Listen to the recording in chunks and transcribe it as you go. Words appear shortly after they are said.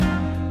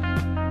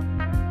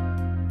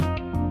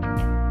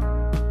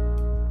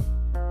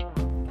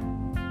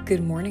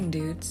Good morning,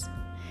 dudes.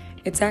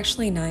 It's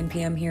actually 9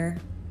 p.m. here.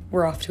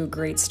 We're off to a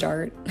great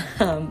start.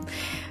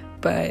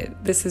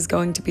 But this is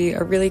going to be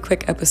a really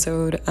quick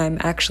episode. I'm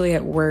actually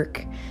at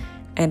work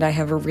and I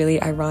have a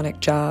really ironic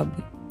job.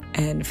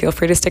 And feel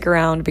free to stick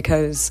around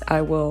because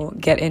I will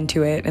get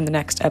into it in the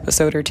next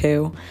episode or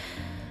two.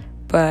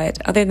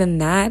 But other than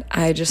that,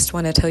 I just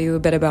want to tell you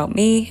a bit about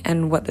me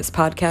and what this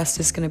podcast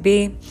is going to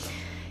be,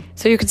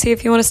 so you can see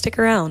if you want to stick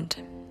around.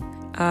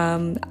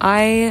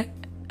 I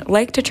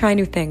like to try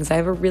new things. I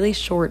have a really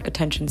short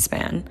attention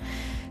span.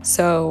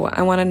 So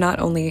I want to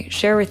not only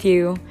share with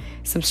you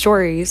some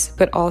stories,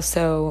 but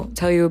also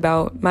tell you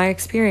about my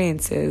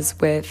experiences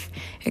with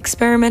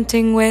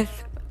experimenting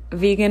with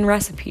vegan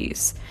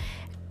recipes,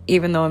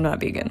 even though I'm not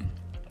vegan,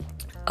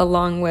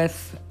 along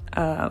with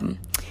a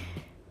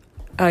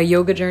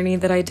yoga journey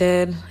that I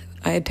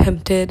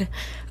attempted,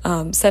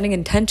 setting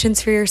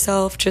intentions for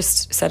yourself,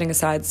 just setting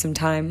aside some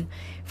time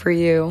for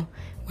you,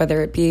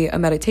 whether it be a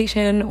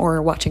meditation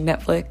or watching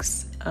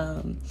Netflix.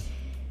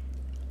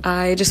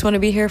 I just want to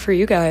be here for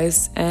you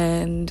guys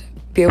and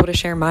be able to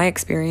share my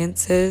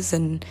experiences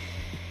and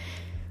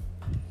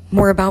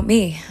more about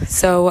me.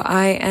 So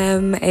I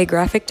am a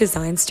graphic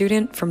design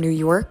student from New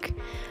York.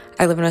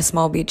 I live in a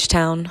small beach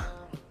town,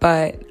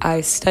 but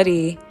I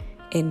study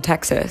in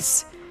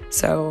Texas.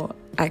 So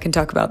I can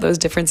talk about those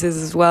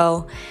differences as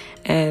well,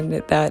 and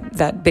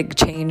that big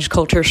change,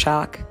 culture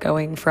shock,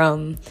 going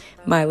from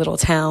my little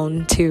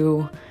town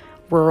to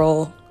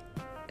rural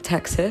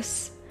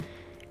Texas.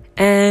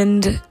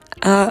 And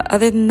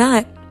other than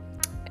that,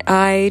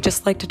 I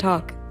just like to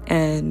talk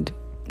and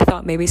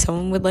thought maybe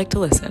someone would like to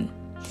listen.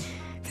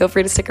 Feel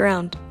free to stick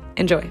around.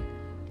 Enjoy.